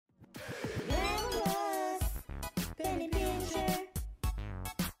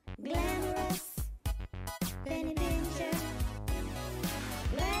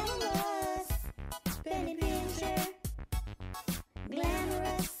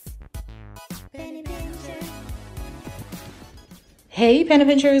Hey penny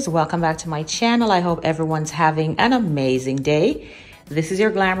pinchers, welcome back to my channel. I hope everyone's having an amazing day. This is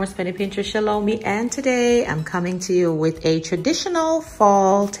your glamorous penny pincher Shalomie, and today I'm coming to you with a traditional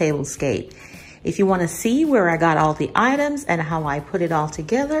fall tablescape. If you want to see where I got all the items and how I put it all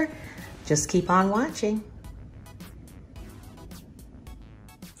together, just keep on watching.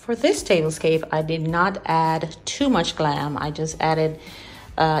 For this tablescape, I did not add too much glam. I just added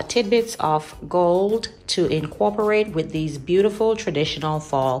tidbits of gold to incorporate with these beautiful traditional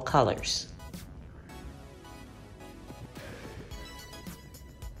fall colors.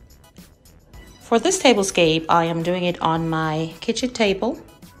 For this tablescape, I am doing it on my kitchen table,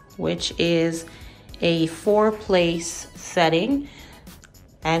 which is a 4-place setting,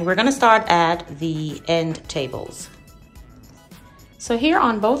 and we're going to start at the end tables. So here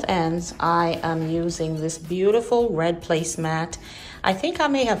on both ends, I am using this beautiful red placemat. I think I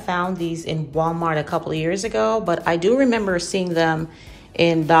may have found these in Walmart a couple of years ago, but I do remember seeing them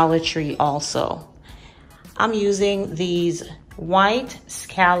in Dollar Tree also. I'm using these white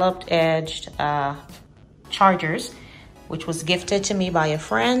scalloped edged chargers, which was gifted to me by a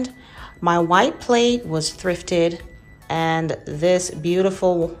friend. My white plate was thrifted, and this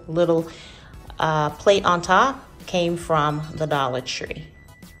beautiful little plate on top came from the Dollar Tree.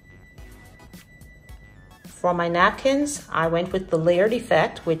 For my napkins, I went with the layered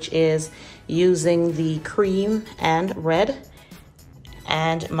effect, which is using the cream and red.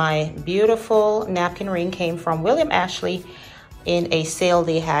 And my beautiful napkin ring came from William Ashley in a sale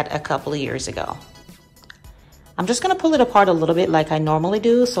they had a couple of years ago. I'm just gonna pull it apart a little bit like I normally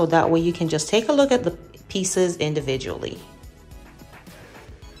do, so that way you can just take a look at the pieces individually.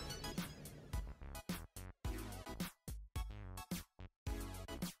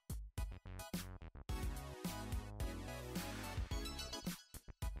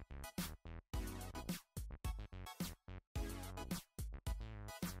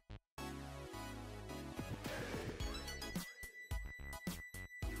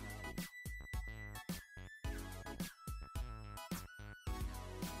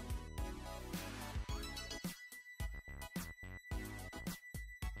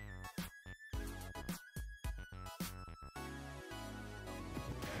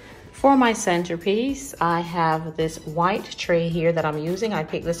 For my centerpiece, I have this white tray here that I'm using. I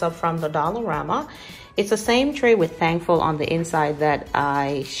picked this up from the Dollarama. It's the same tray with Thankful on the inside that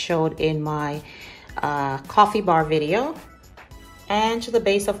I showed in my coffee bar video. And to the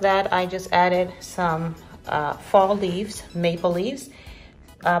base of that, I just added some fall leaves, maple leaves,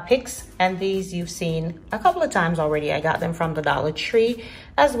 picks. And these you've seen a couple of times already. I got them from the Dollar Tree,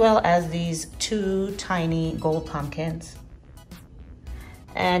 as well as these 2 tiny gold pumpkins.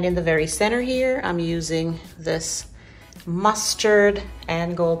 And in the very center here, I'm using this mustard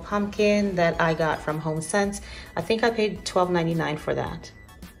and gold pumpkin that I got from HomeSense. I think I paid $12.99 for that.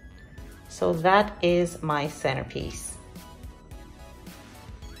 So that is my centerpiece.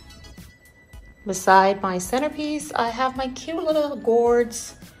 Beside my centerpiece, I have my cute little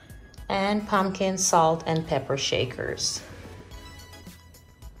gourds and pumpkin salt and pepper shakers.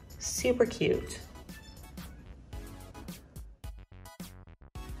 Super cute.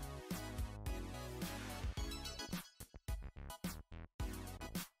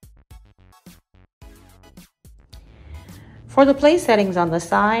 For the place settings on the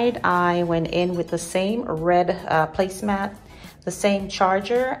side, I went in with the same red placemat, the same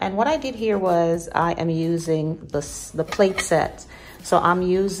charger. And what I did here was I am using the plate set. So I'm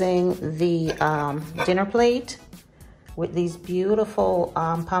using the dinner plate with these beautiful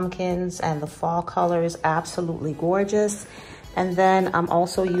pumpkins and the fall colors, absolutely gorgeous. And then I'm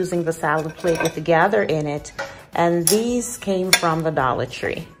also using the salad plate with the gather in it. And these came from the Dollar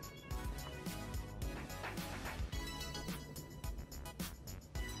Tree.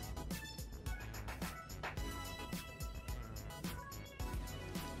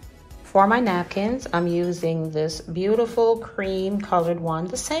 For my napkins, I'm using this beautiful cream colored one,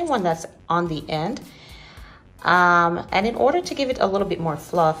 the same one that's on the end. And in order to give it a little bit more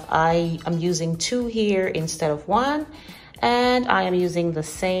fluff, I am using 2 here instead of 1. And I am using the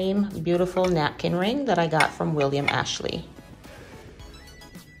same beautiful napkin ring that I got from William Ashley.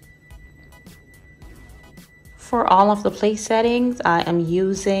 For all of the place settings, I am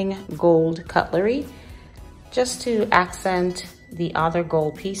using gold cutlery just to accent the other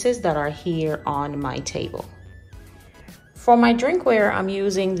gold pieces that are here on my table. For my drinkware, I'm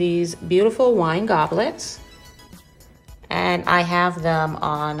using these beautiful wine goblets, and I have them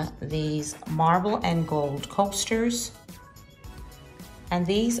on these marble and gold coasters, and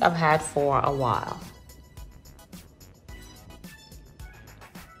these I've had for a while.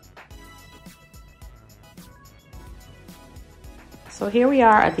 So here we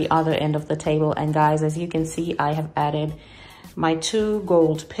are at the other end of the table, and guys, as you can see, I have added my 2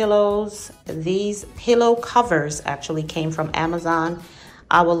 gold pillows. These pillow covers actually came from Amazon.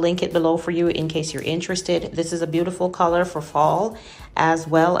 I will link it below for you in case you're interested. This is a beautiful color for fall as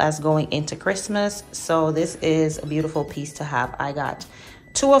well as going into Christmas. So this is a beautiful piece to have. I got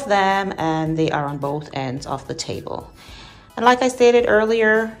 2 of them and they are on both ends of the table. And like I stated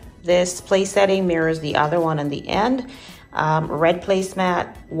earlier, this place setting mirrors the other one on the end. Red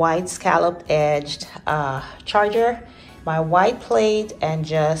placemat, white scallop edged charger, my white plate, and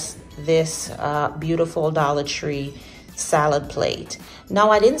just this beautiful Dollar Tree salad plate. Now,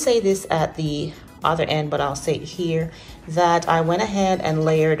 I didn't say this at the other end, but I'll say it here, that I went ahead and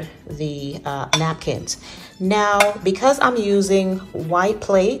layered the napkins. Now, because I'm using white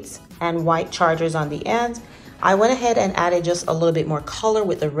plates and white chargers on the ends, I went ahead and added just a little bit more color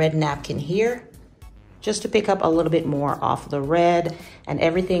with the red napkin here, just to pick up a little bit more off the red, and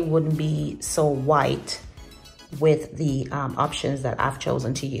everything wouldn't be so white with the options that I've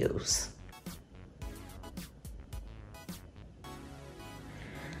chosen to use.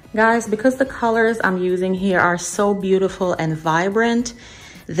 Guys, because the colors I'm using here are so beautiful and vibrant,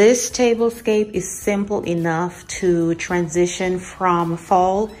 this tablescape is simple enough to transition from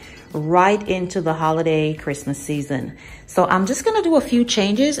fall right into the holiday Christmas season. So I'm just gonna do a few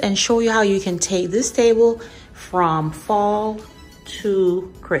changes and show you how you can take this table from fall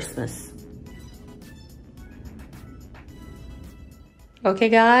to Christmas. Okay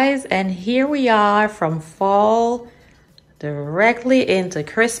guys, and here we are from fall directly into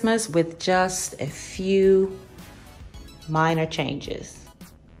Christmas with just a few minor changes.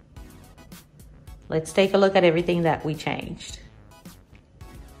 Let's take a look at everything that we changed.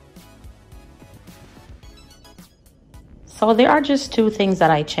 So there are just 2 things that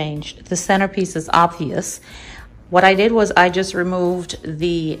I changed. The centerpiece is obvious. What I did was I just removed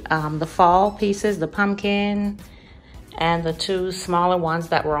the fall pieces, the pumpkin, and the 2 smaller ones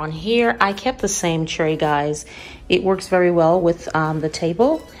that were on here. I kept the same tray, guys. It works very well with the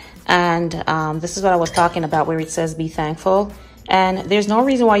table. And this is what I was talking about, where it says be thankful. And there's no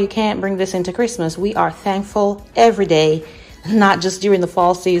reason why you can't bring this into Christmas. We are thankful every day, not just during the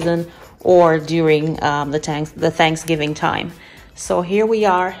fall season or during the Thanksgiving time. So here we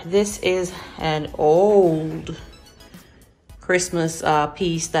are. This is an old Christmas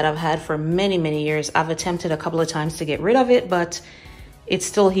piece that I've had for many, many years. I've attempted a couple of times to get rid of it, but it's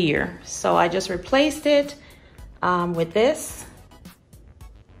still here. So I just replaced it with this.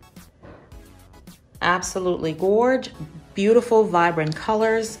 Absolutely gorgeous, beautiful, vibrant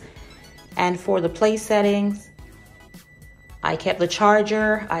colors. And for the place settings, I kept the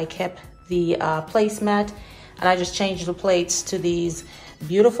charger, I kept the placemat, and I just changed the plates to these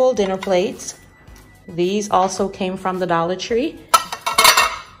beautiful dinner plates. These also came from the Dollar Tree.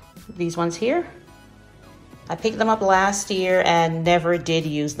 These ones here. I picked them up last year and never did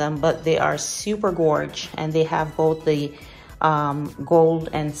use them, but they are super gorgeous, and they have both the gold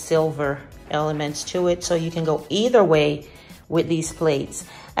and silver elements to it, so you can go either way with these plates.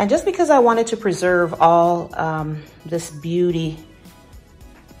 And just because I wanted to preserve all this beauty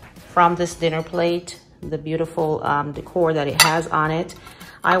from this dinner plate, the beautiful decor that it has on it,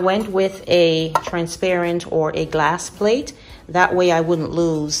 I went with a transparent or a glass plate. That way I wouldn't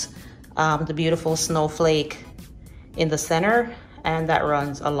lose the beautiful snowflake in the center, and that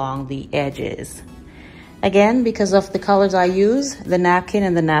runs along the edges. Again, because of the colors I use, the napkin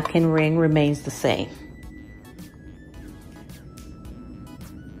and the napkin ring remains the same.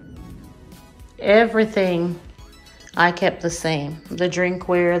 Everything I kept the same. The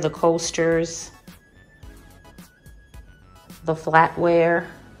drinkware, the coasters, the flatware.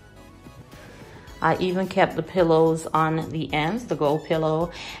 I even kept the pillows on the ends, the gold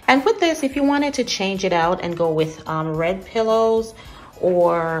pillow. And with this, if you wanted to change it out and go with red pillows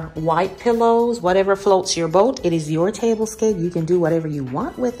or white pillows, whatever floats your boat, it is your tablescape. You can do whatever you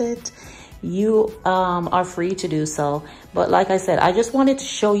want with it. You are free to do so. But like I said, I just wanted to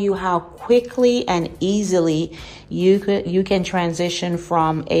show you how quickly and easily you can transition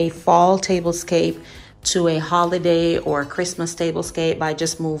from a fall tablescape to a holiday or Christmas tablescape by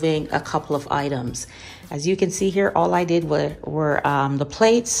just moving a couple of items. As you can see here, all I did were the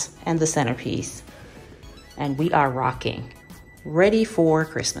plates and the centerpiece. And we are rocking, ready for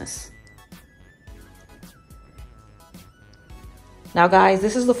Christmas. Now guys,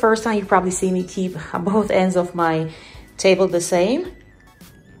 this is the first time you probably see me keep both ends of my table the same.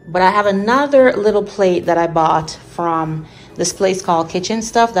 But I have another little plate that I bought from this place called Kitchen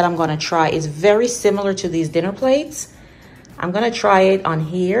Stuff that I'm gonna try. It's very similar to these dinner plates. I'm gonna try it on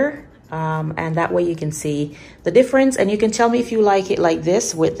here And that way you can see the difference, and you can tell me if you like it like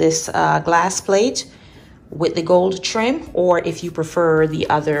this with this glass plate with the gold trim, or if you prefer the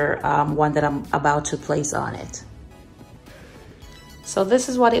other one that I'm about to place on it. So this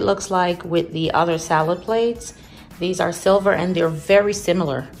is what it looks like with the other salad plates. These are silver and they're very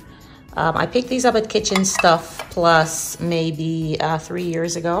similar. I picked these up at Kitchen Stuff Plus maybe 3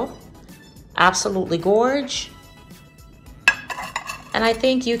 years ago. Absolutely gorge. And I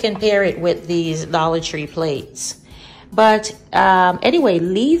think you can pair it with these Dollar Tree plates. But anyway,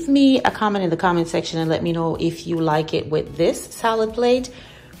 leave me a comment in the comment section and let me know if you like it with this salad plate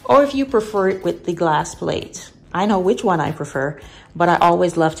or if you prefer it with the glass plate. I know which one I prefer, but I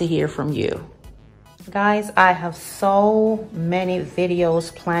always love to hear from you. Guys, I have so many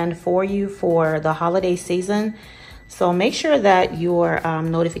videos planned for you for the holiday season. So make sure that your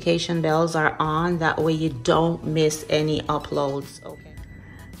notification bells are on. That way you don't miss any uploads.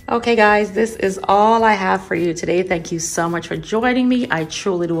 Okay, guys, this is all I have for you today. Thank you so much for joining me. I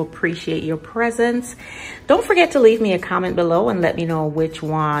truly do appreciate your presence. Don't forget to leave me a comment below and let me know which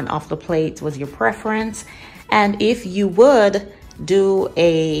one of the plates was your preference. And if you would do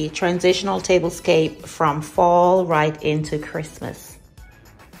a transitional tablescape from fall right into Christmas.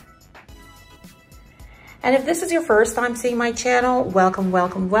 And if this is your first time seeing my channel, welcome,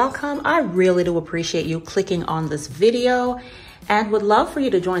 welcome, welcome. I really do appreciate you clicking on this video and would love for you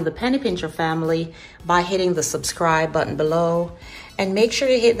to join the Penny Pincher family by hitting the subscribe button below. And make sure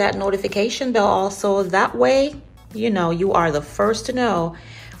you hit that notification bell also. That way, you know, you are the first to know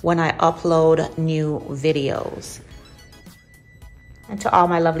when I upload new videos. And to all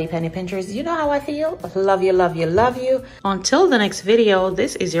my lovely penny pinchers, you know how I feel. Love you, love you, love you. Until the next video,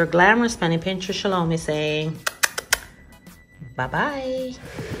 this is your glamorous penny pincher, Chelomie, saying bye-bye.